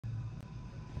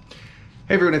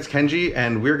Hey everyone, it's Kenji,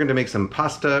 and we're going to make some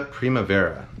pasta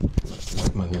primavera.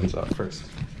 Wipe my onions off first.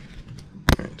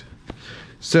 All right.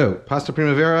 So, pasta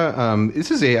primavera, this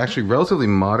is a actually relatively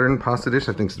modern pasta dish.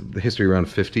 I think the history around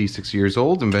 56 years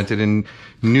old, invented in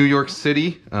New York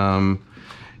City by,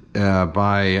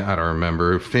 I don't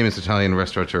remember, famous Italian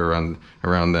restaurateur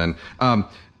around then.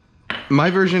 My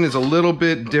version is a little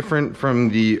bit different from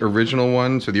the original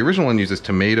one. So the original one uses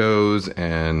tomatoes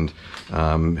and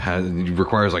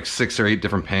requires like 6 or 8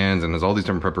 different pans and has all these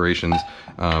different preparations,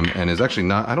 and is actually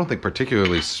not, I don't think,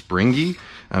 particularly springy.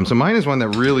 So mine is one that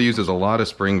really uses a lot of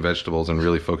spring vegetables and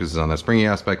really focuses on that springy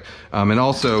aspect, and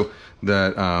also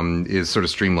that is sort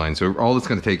of streamlined. So all it's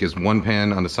going to take is 1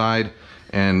 pan on the side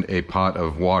and a pot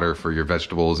of water for your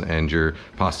vegetables and your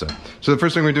pasta. So the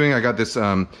first thing we're doing, I got this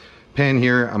pan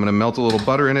here. I'm going to melt a little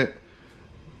butter in it,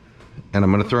 and I'm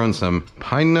going to throw in some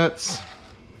pine nuts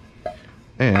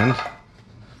and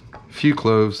a few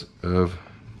cloves of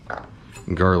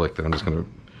garlic that I'm just going to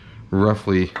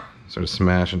roughly sort of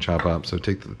smash and chop up. So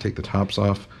take the tops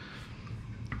off,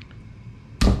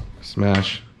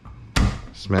 smash,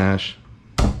 smash,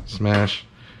 smash.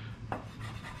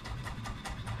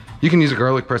 You can use a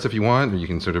garlic press if you want, or you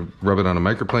can sort of rub it on a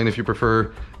microplane if you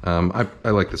prefer. I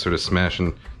like this sort of smash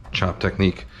and chop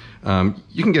technique.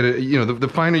 You can get it, you know, the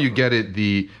finer you get it,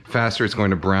 the faster it's going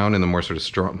to brown and the more sort of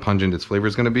strong, pungent its flavor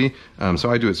is going to be.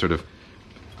 So I do it sort of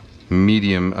a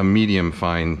medium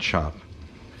fine chop.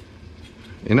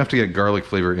 Enough to get garlic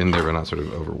flavor in there, but not sort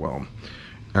of overwhelm.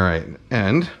 All right,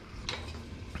 and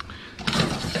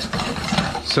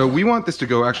so we want this to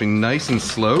go actually nice and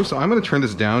slow. So I'm going to turn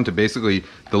this down to basically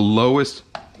the lowest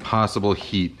possible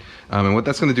heat. And what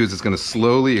that's going to do is it's going to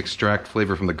slowly extract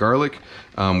flavor from the garlic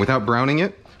without browning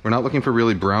it. We're not looking for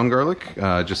really brown garlic,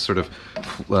 just sort of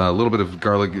a little bit of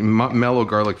garlic, mellow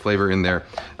garlic flavor in there.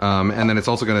 And then it's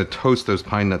also going to toast those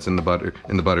pine nuts in the butter,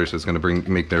 so it's going to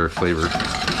make their flavor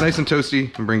nice and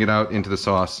toasty and bring it out into the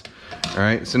sauce. All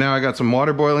right, so now I got some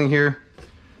water boiling here.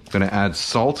 I'm going to add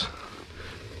salt,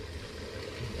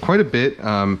 quite a bit.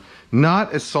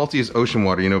 Not as salty as ocean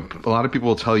water. You know, a lot of people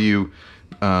will tell you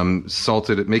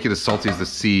make it as salty as the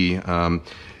sea.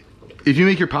 If you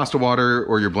make your pasta water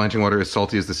or your blanching water as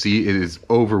salty as the sea, it is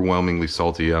overwhelmingly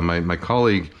salty. My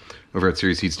colleague over at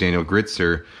Serious Heats, Daniel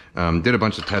Gritzer, did a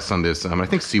bunch of tests on this. I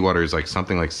think seawater is like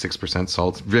something like 6%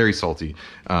 salt, very salty.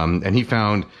 And he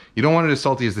found you don't want it as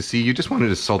salty as the sea, you just want it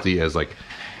as salty as like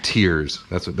tears.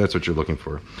 That's what you're looking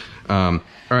for. All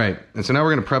right, and so now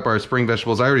we're gonna prep our spring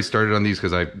vegetables. I already started on these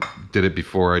because I did it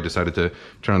before I decided to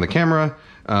turn on the camera.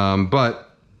 But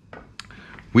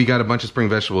we got a bunch of spring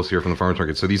vegetables here from the farmer's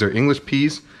market. So these are English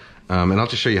peas, and I'll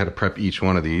just show you how to prep each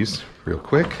one of these real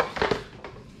quick.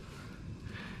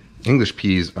 English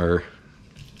peas are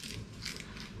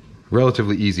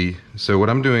relatively easy. So what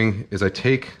I'm doing is I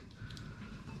take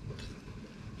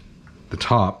the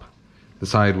top, the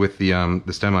side with the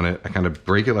stem on it, I kind of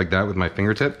break it like that with my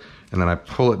fingertip, and then I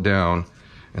pull it down.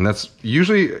 And that's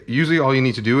usually all you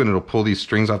need to do, and it'll pull these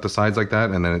strings off the sides like that,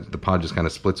 and then the pod just kind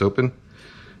of splits open.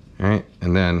 All right,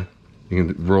 and then you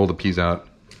can roll the peas out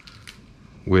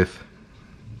with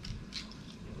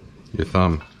your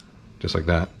thumb, just like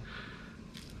that.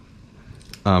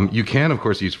 You can, of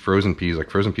course, use frozen peas.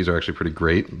 Like, frozen peas are actually pretty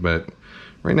great, but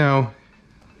right now,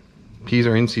 peas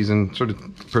are in season, sort of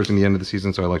approaching the end of the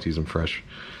season, so I like to use them fresh.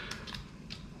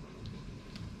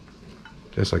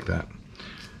 Just like that.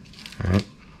 All right.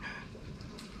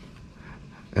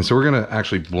 And so we're gonna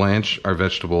actually blanch our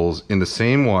vegetables in the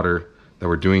same water that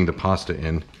we're doing the pasta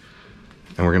in,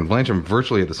 and we're gonna blanch them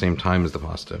virtually at the same time as the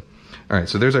pasta. All right,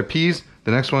 so there's our peas.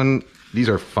 The next one, these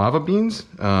are fava beans.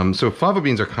 So fava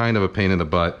beans are kind of a pain in the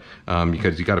butt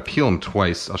because you gotta peel them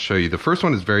twice. I'll show you. The first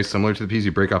one is very similar to the peas.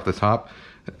 You break off the top,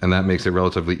 and that makes it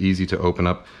relatively easy to open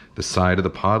up the side of the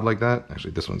pod like that.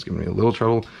 Actually, this one's giving me a little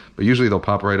trouble, but usually they'll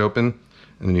pop right open,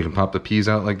 and then you can pop the peas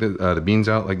out like this, the beans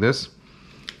out like this.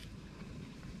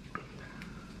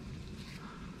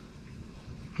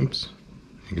 Oops.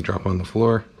 You can drop on the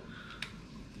floor.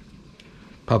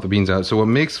 Pop the beans out. So what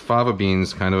makes fava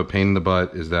beans kind of a pain in the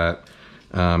butt is that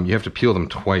you have to peel them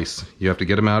twice. You have to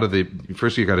get them out of the,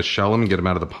 first you got to shell them and get them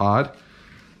out of the pod.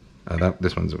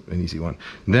 This one's an easy one.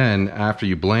 Then after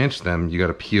you blanch them, you got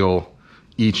to peel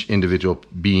each individual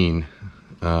bean.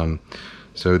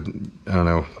 So I don't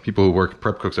know, people who work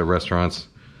prep cooks at restaurants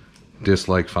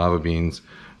dislike fava beans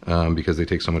because they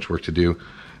take so much work to do.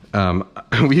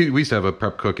 We used to have a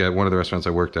prep cook at one of the restaurants I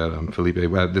worked at, Felipe.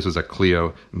 This was at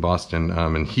Clio in Boston,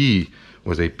 and he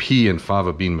was a pea and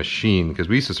fava bean machine because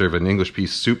we used to serve an English pea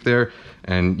soup there,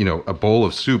 and you know, a bowl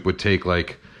of soup would take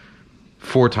like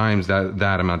 4 times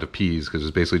that amount of peas, because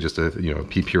it's basically just a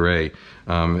pea puree.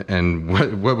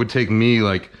 And what would take me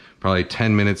like probably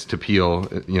 10 minutes to peel,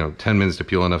 10 minutes to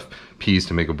peel enough peas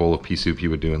to make a bowl of pea soup, he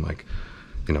would do in like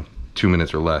 2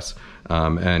 minutes or less.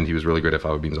 And he was really great at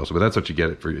fava beans also. But that's what you get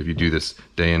if you do this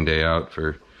day in, day out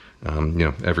for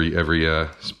every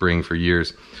spring for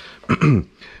years.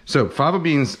 So fava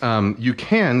beans,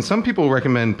 some people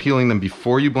recommend peeling them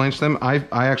before you blanch them. I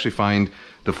actually find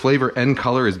the flavor and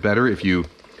color is better if you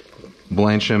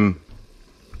blanch them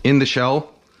in the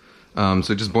shell.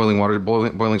 So just boiling water,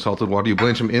 boiling salted water, you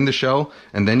blanch them in the shell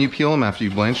and then you peel them after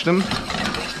you blanched them.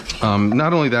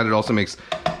 Not only that, it also makes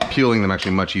peeling them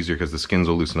actually much easier because the skins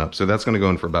will loosen up. So that's going to go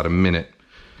in for about a minute.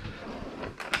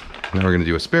 Now we're going to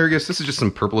do asparagus. This is just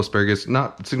some purple asparagus,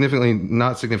 not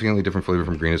significantly different flavor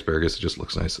from green asparagus. It just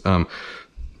looks nice.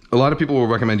 A lot of people will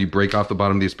recommend you break off the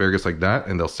bottom of the asparagus like that,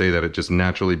 and they'll say that it just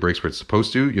naturally breaks where it's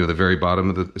supposed to. The very bottom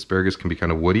of the asparagus can be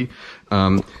kind of woody.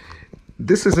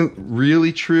 This isn't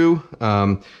really true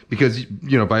because,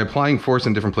 by applying force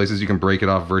in different places, you can break it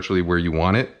off virtually wherever you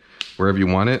want it.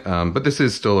 But this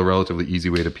is still a relatively easy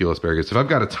way to peel asparagus. If I've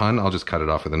got a ton, I'll just cut it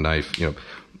off with a knife,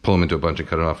 pull them into a bunch and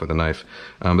cut it off with a knife.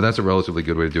 But that's a relatively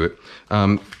good way to do it.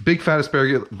 Big fat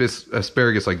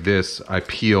asparagus like this, I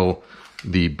peel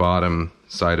the bottom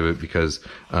side of it because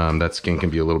that skin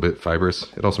can be a little bit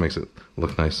fibrous. It also makes it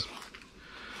look nice.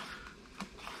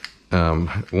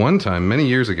 One time, many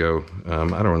years ago,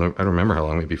 I don't remember how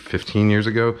long, maybe 15 years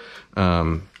ago,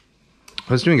 I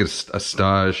was doing a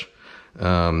stage.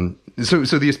 So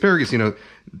the asparagus,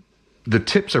 the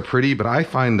tips are pretty, but I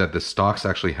find that the stalks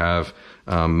actually have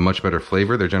much better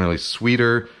flavor. They're generally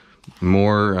sweeter,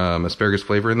 more asparagus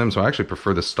flavor in them. So I actually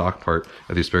prefer the stalk part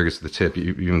of the asparagus to the tip,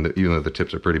 even though the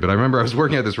tips are pretty. But I remember I was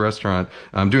working at this restaurant,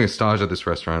 doing a stage at this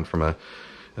restaurant from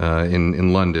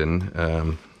in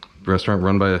London, restaurant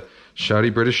run by a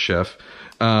shouty British chef.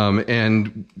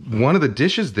 And one of the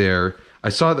dishes there, I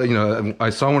saw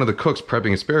one of the cooks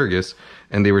prepping asparagus,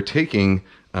 and they were taking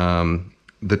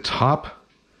the top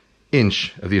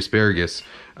inch of the asparagus,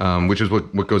 which is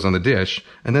what goes on the dish,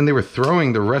 and then they were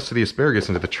throwing the rest of the asparagus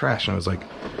into the trash. And I was like,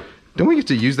 don't we get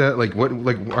to use that?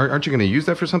 Aren't you going to use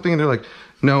that for something? And they're like,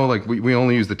 no, we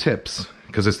only use the tips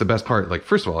because it's the best part.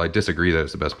 First of all, I disagree that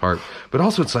it's the best part, but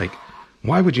also it's like,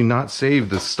 why would you not save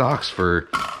the stalks for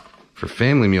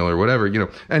family meal or whatever?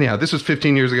 Anyhow, this was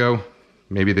 15 years ago.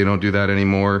 Maybe they don't do that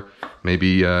anymore.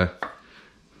 Maybe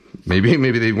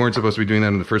they weren't supposed to be doing that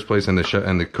in the first place, and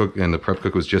the prep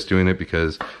cook was just doing it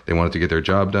because they wanted to get their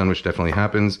job done, which definitely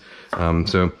happens.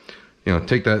 So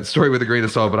take that story with a grain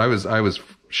of salt. But I was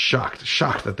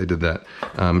shocked that they did that.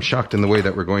 Shocked in the way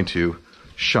that we're going to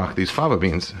shock these fava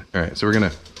beans. All right, so we're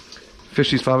gonna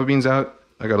fish these fava beans out.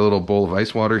 I got a little bowl of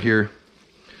ice water here.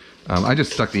 I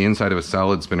just stuck the inside of a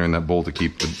salad spinner in that bowl to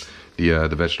keep the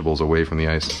vegetables away from the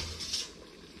ice.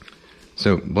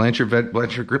 So blanch your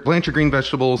green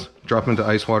vegetables, drop them into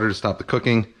ice water to stop the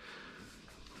cooking.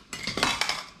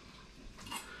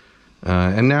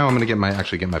 And now I'm going to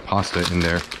actually get my pasta in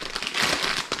there.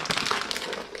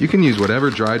 You can use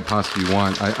whatever dried pasta you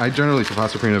want. I generally, for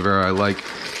pasta primavera, I like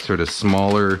sort of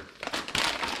smaller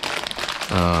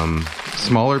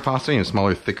pasta,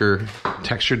 smaller, thicker,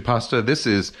 textured pasta. This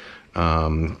is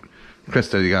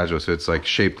cresta di gaggio, so it's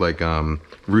shaped like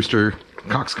rooster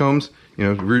coxcombs.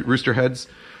 Rooster heads.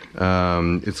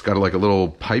 It's got a little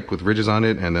pipe with ridges on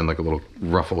it, and then a little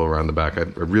ruffle around the back. I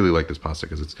really like this pasta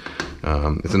because it's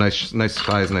a nice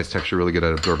size, nice texture, really good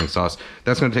at absorbing sauce.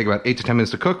 That's going to take about 8 to 10 minutes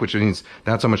to cook, which means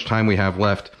that's how much time we have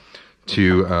left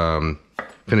to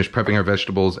finish prepping our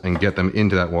vegetables and get them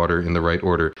into that water in the right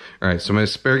order. All right, so my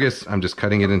asparagus, I'm just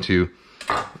cutting it into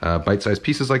bite-sized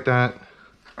pieces like that.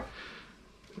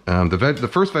 The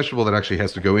first vegetable that actually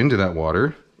has to go into that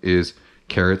water is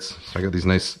carrots. So I got these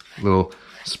nice little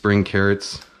spring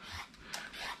carrots.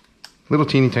 Little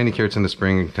teeny tiny carrots in the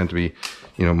spring tend to be,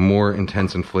 more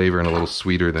intense in flavor and a little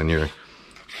sweeter than your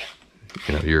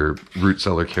root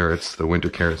cellar carrots, the winter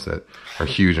carrots that are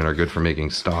huge and are good for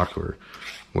making stock or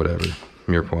whatever,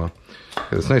 mirepoix.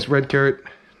 Got this nice red carrot,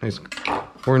 nice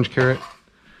orange carrot.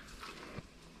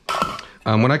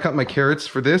 When I cut my carrots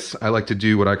for this, I like to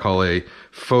do what I call a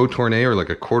faux tourné, or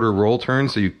a quarter roll turn.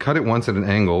 So you cut it once at an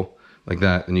angle like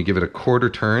that, and you give it a quarter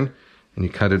turn, and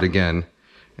you cut it again,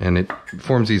 and it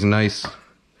forms these nice,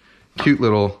 cute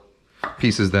little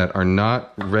pieces that are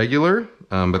not regular,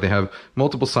 but they have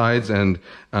multiple sides. And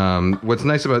what's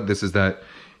nice about this is that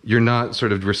you're not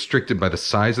sort of restricted by the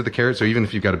size of the carrot. So even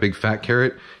if you've got a big fat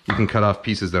carrot, you can cut off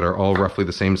pieces that are all roughly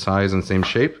the same size and same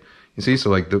shape. You see,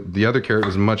 so the other carrot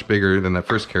was much bigger than that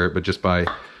first carrot, but just by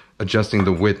adjusting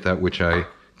the width at which I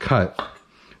cut,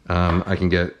 I can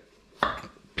get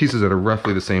pieces that are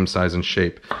roughly the same size and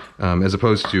shape, as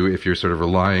opposed to if you're sort of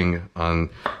relying on,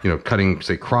 cutting,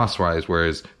 say, crosswise,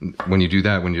 whereas when you do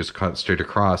that, when you just cut straight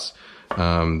across,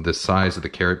 the size of the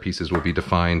carrot pieces will be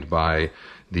defined by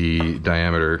the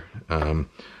diameter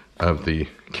of the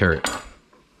carrot.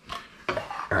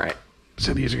 All right,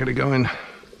 so these are going to go in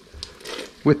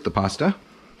with the pasta.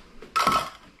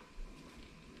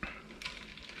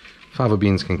 Fava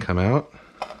beans can come out.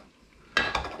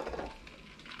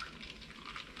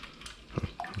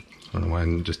 I don't know why I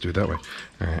didn't just do it that way.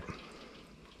 All right.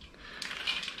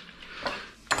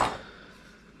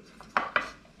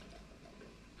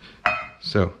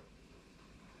 So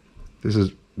this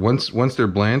is once they're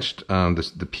blanched,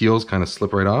 the peels kind of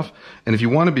slip right off. And if you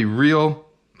want to be real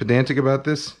pedantic about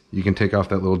this, you can take off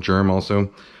that little germ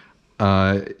also.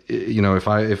 If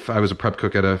I was a prep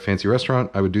cook at a fancy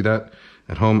restaurant, I would do that.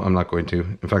 At home, I'm not going to.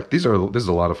 In fact, this is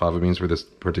a lot of fava beans for this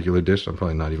particular dish. I'm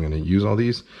probably not even going to use all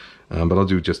these, but I'll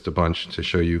do just a bunch to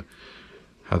show you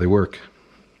how they work.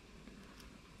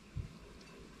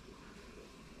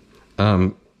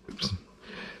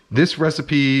 This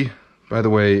recipe, by the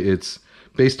way, it's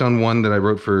based on one that I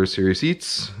wrote for Serious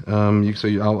Eats.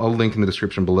 I'll link in the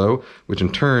description below, which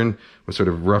in turn was sort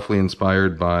of roughly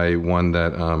inspired by one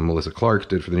that Melissa Clark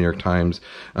did for the New York Times.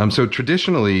 So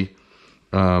traditionally,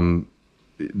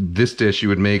 this dish, you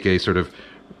would make a sort of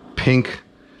pink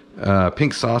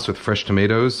sauce with fresh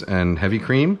tomatoes and heavy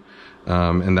cream,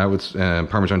 and that was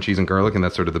Parmesan cheese and garlic, and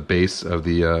that's sort of the base of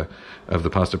the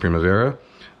pasta primavera.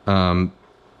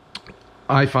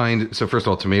 I find, so first of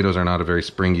all, tomatoes are not a very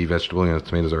springy vegetable.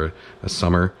 Tomatoes are a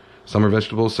summer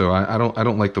vegetable, so I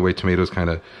don't like the way tomatoes kind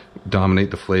of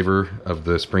dominate the flavor of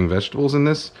the spring vegetables in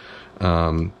this.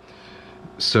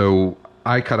 So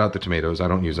I cut out the tomatoes. I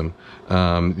don't use them.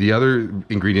 The other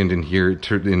ingredient in here,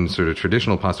 in sort of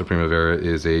traditional pasta primavera,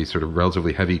 is a sort of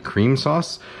relatively heavy cream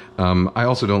sauce. I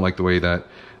also don't like the way that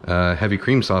heavy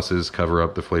cream sauces cover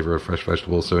up the flavor of fresh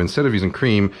vegetables. So instead of using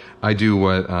cream, I do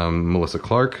what Melissa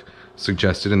Clark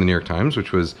suggested in the New York Times,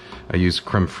 which was I use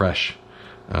creme fraiche.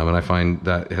 And I find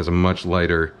that it has a much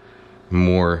lighter,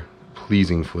 more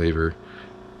pleasing flavor.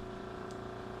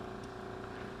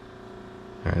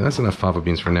 All right, that's enough fava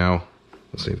beans for now.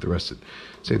 We'll save the rest of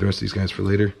these guys for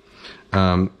later.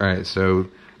 All right, so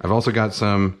I've also got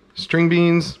some string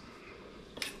beans.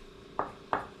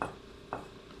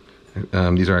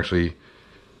 These are actually,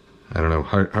 I don't know,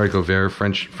 haricot vert,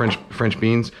 French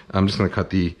beans. I'm just going to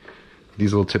cut these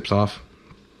little tips off,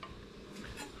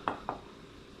 and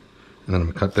then I'm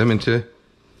going to cut them into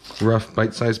rough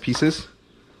bite-sized pieces.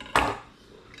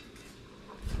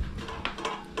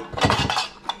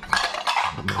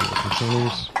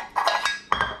 Containers.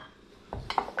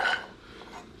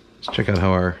 Let's check out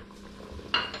how our...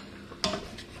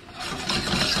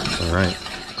 All right,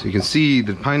 so you can see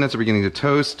the pine nuts are beginning to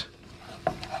toast.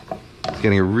 It's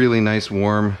getting a really nice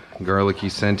warm garlicky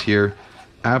scent here.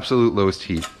 Absolute lowest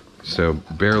heat, so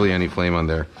barely any flame on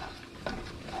there.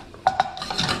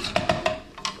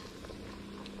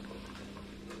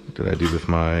 What did I do with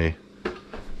my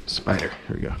spider?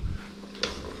 Here we go.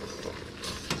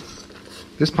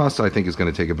 This pasta I think is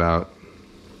going to take about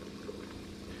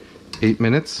 8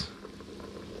 minutes.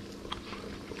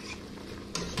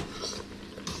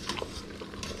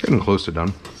 Getting close to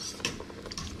done.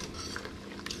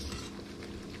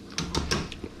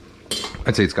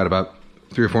 I'd say it's got about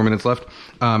 3 or 4 minutes left.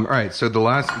 All right, so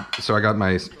I got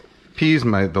my peas.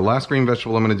 The last green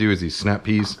vegetable I'm going to do is these snap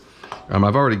peas.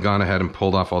 I've already gone ahead and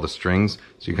pulled off all the strings,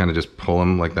 so you kind of just pull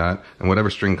them like that, and whatever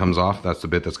string comes off, that's the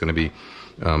bit that's going to be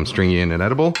stringy and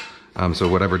inedible. So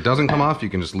whatever doesn't come off, you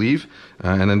can just leave.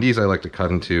 And then these I like to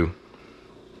cut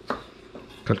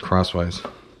crosswise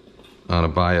on a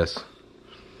bias.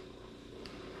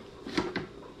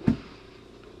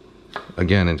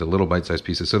 Again, into little bite-sized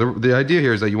pieces. So the idea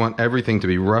here is that you want everything to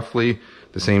be roughly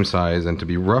the same size and to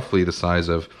be roughly the size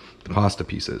of the pasta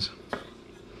pieces.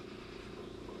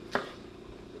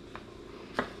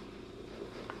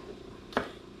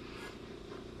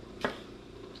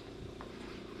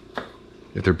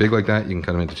 If they're big like that, you can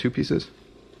cut them into 2 pieces.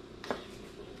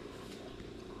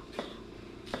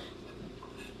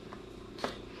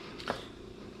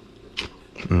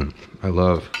 I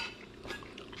love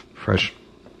fresh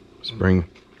spring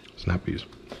snap peas.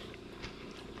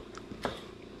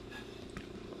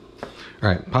 All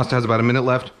right, pasta has about a minute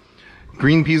left.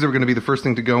 Green peas are going to be the first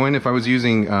thing to go in. If I was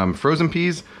using frozen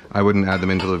peas, I wouldn't add them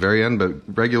until the very end, but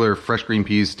regular fresh green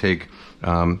peas take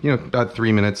about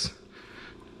 3 minutes,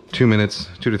 2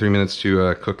 to 3 minutes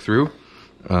to cook through.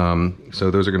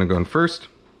 So those are going to go in first.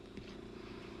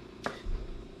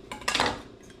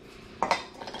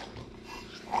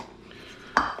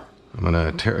 I'm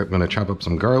gonna chop up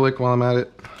some garlic while I'm at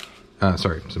it.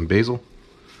 Sorry, some basil.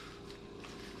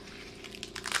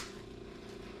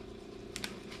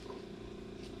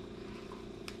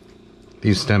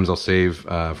 These stems I'll save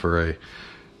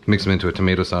mix them into a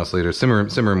tomato sauce later. Simmer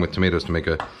them with tomatoes to make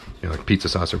a, like pizza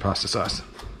sauce or pasta sauce.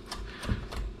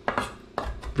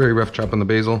 Very rough chop on the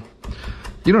basil.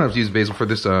 You don't have to use basil for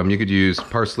this. You could use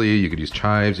parsley, you could use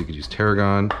chives, you could use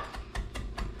tarragon.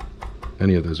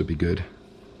 Any of those would be good.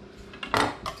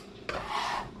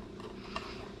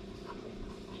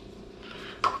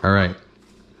 All right,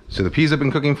 so the peas have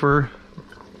been cooking for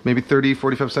maybe 30,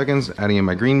 45 seconds. Adding in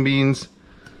my green beans,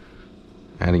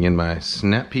 adding in my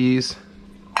snap peas,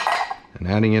 and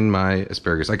adding in my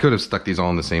asparagus. I could have stuck these all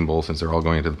in the same bowl since they're all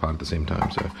going into the pot at the same time,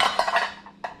 so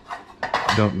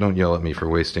don't yell at me for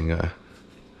wasting,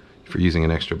 for using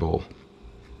an extra bowl.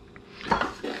 All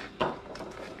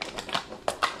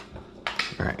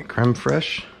right, creme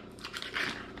fraiche.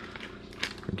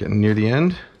 We're getting near the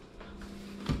end.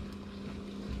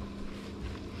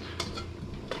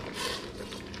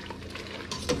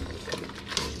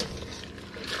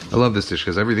 I love this dish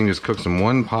because everything just cooks in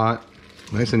one pot,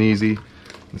 nice and easy.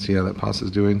 Let's see how that pasta's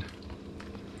doing.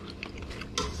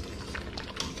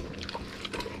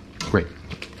 Great,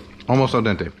 almost al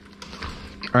dente.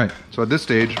 All right, so at this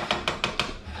stage,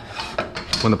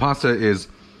 when the pasta is,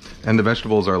 and the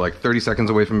vegetables are like 30 seconds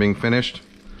away from being finished,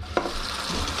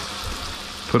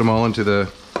 put them all into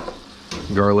the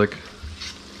garlic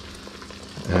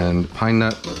and pine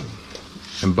nut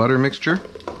and butter mixture.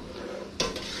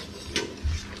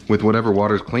 With whatever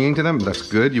water is clinging to them, that's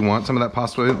good. You want some of that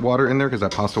pasta water in there because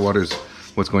that pasta water is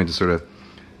what's going to sort of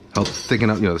help thicken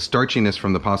up, the starchiness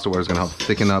from the pasta water is going to help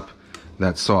thicken up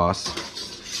that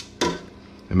sauce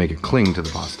and make it cling to the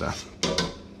pasta.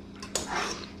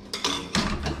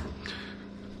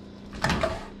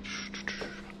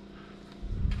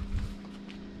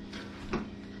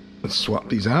 Let's swap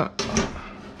these out. Put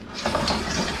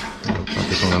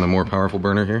this one on the more powerful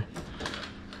burner here.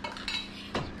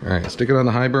 All right, stick it on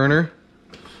the high burner.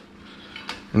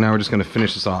 And now we're just gonna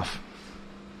finish this off.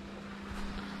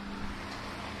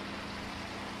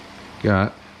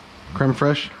 Got creme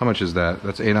fraiche. How much is that?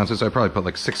 That's 8 ounces. So I probably put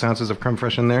like 6 ounces of creme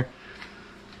fraiche in there.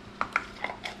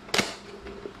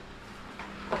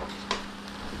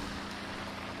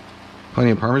 Plenty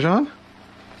of Parmesan.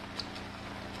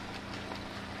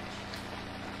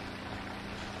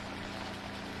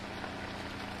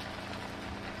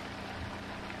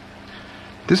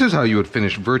 This is how you would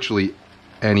finish virtually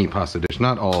any pasta dish.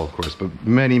 Not all, of course, but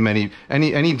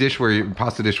any dish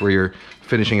pasta dish where you're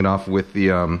finishing it off with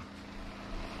the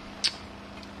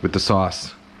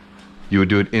sauce. You would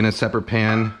do it in a separate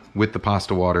pan with the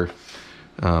pasta water.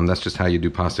 That's just how you do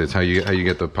pasta. It's how you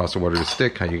get the pasta water to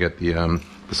stick, how you get the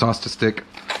sauce to stick.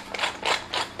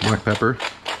 Black pepper.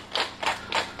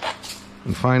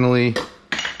 And finally,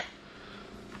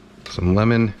 some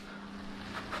lemon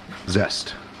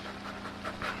zest.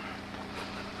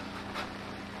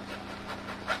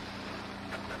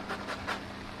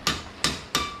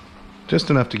 Just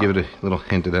enough to give it a little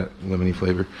hint of that lemony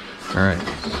flavor. All right.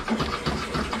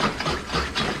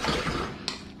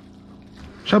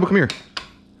 Shabu, come here.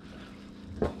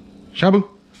 Shabu.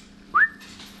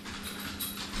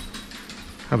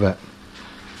 Have that.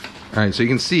 All right, so you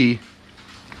can see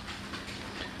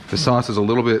the sauce is a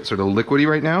little bit sort of liquidy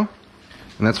right now,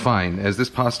 and that's fine. As this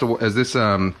pasta, as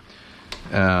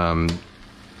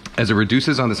it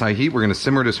reduces on this high heat, we're going to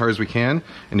simmer it as hard as we can,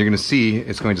 and you're going to see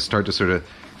it's going to start to sort of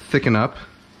thicken up,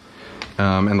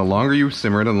 and the longer you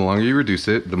simmer it and the longer you reduce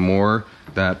it, the more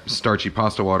that starchy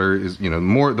pasta water is, the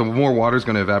more water is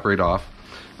going to evaporate off,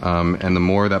 and the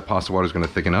more that pasta water is going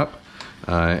to thicken up,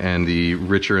 and the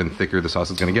richer and thicker the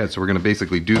sauce is going to get. So we're going to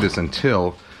basically do this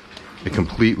until it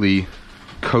completely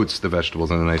coats the vegetables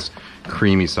in a nice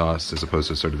creamy sauce as opposed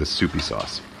to sort of this soupy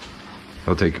sauce.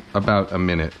 It'll take about a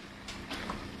minute.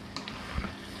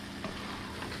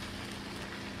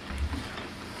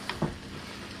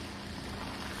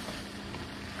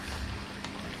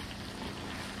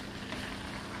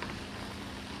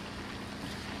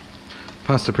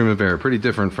 Pasta Primavera, pretty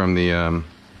different from the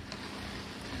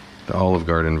Olive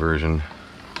Garden version.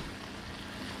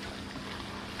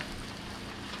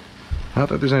 Not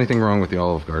that there's anything wrong with the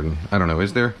Olive Garden. I don't know,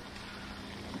 is there?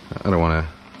 I don't want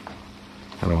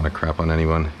to crap on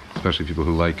anyone, especially people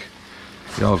who like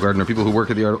the Olive Garden or people who work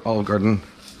at the Olive Garden.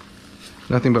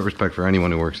 Nothing but respect for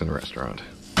anyone who works in a restaurant.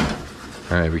 All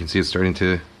right, we can see it's starting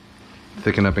to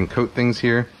thicken up and coat things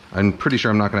here. I'm pretty sure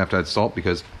I'm not going to have to add salt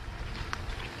because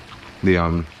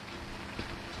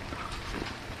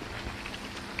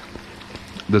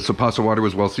The pasta water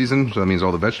was well seasoned, so that means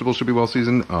all the vegetables should be well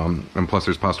seasoned. And plus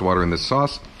there's pasta water in this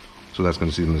sauce, so that's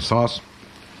gonna season the sauce.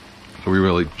 So we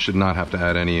really should not have to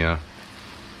add any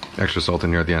extra salt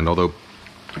in here at the end, although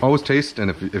always taste,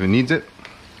 and if it needs it,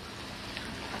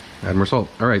 add more salt.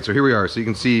 All right, so here we are. So you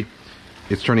can see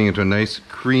it's turning into a nice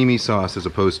creamy sauce as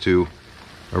opposed to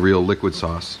a real liquid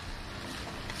sauce.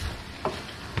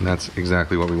 And that's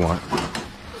exactly what we want.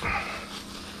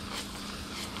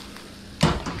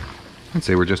 I'd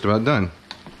say we're just about done.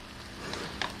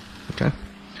 Okay.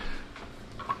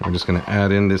 We're just gonna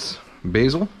add in this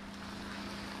basil,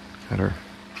 add our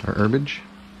herbage.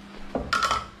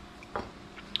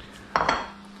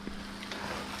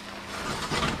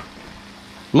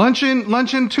 Lunch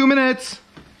in 2 minutes.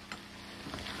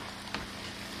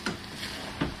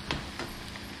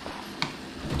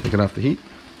 Take it off the heat.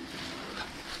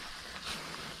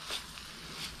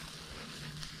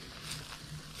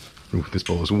 Ooh, this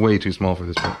bowl is way too small for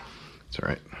this bowl. It's all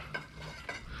right.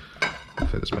 We'll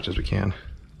fit as much as we can.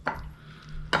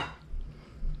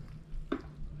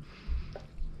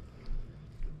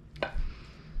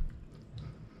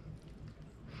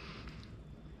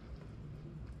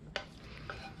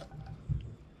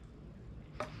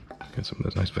 Get some of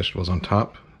those nice vegetables on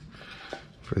top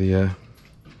for the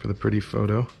pretty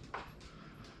photo.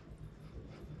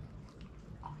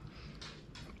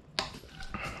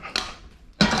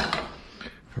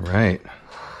 All right,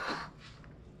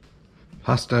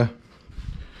 pasta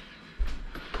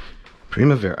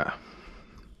Primavera,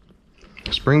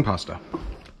 spring pasta.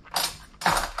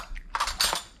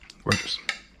 Gorgeous.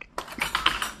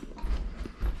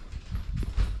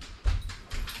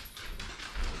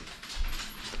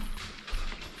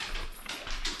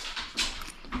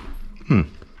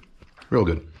 Real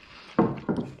good.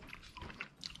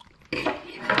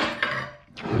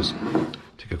 Just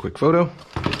take a quick photo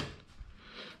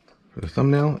for the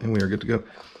thumbnail and we are good to go.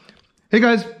 Hey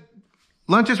guys,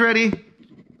 lunch is ready.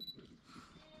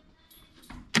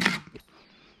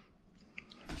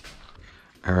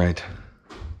 All right.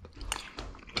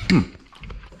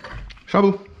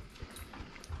 Shabu.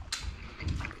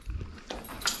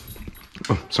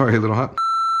 Oh, sorry, a little hot.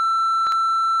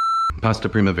 Pasta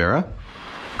Primavera.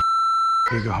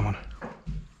 Here you go, Hamon.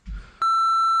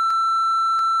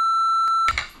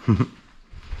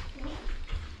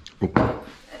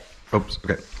 Oops,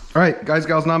 okay. All right, guys,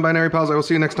 gals, non-binary pals, I will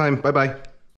see you next time. Bye-bye.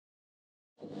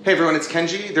 Hey everyone, it's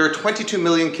Kenji. There are 22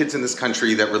 million kids in this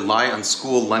country that rely on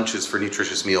school lunches for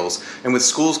nutritious meals. And with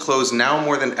schools closed now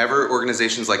more than ever,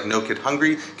 organizations like No Kid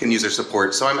Hungry can use their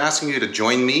support. So I'm asking you to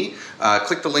join me.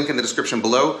 Click the link in the description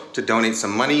below to donate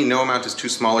some money. No amount is too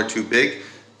small or too big.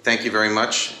 Thank you very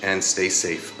much and stay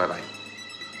safe. Bye-bye.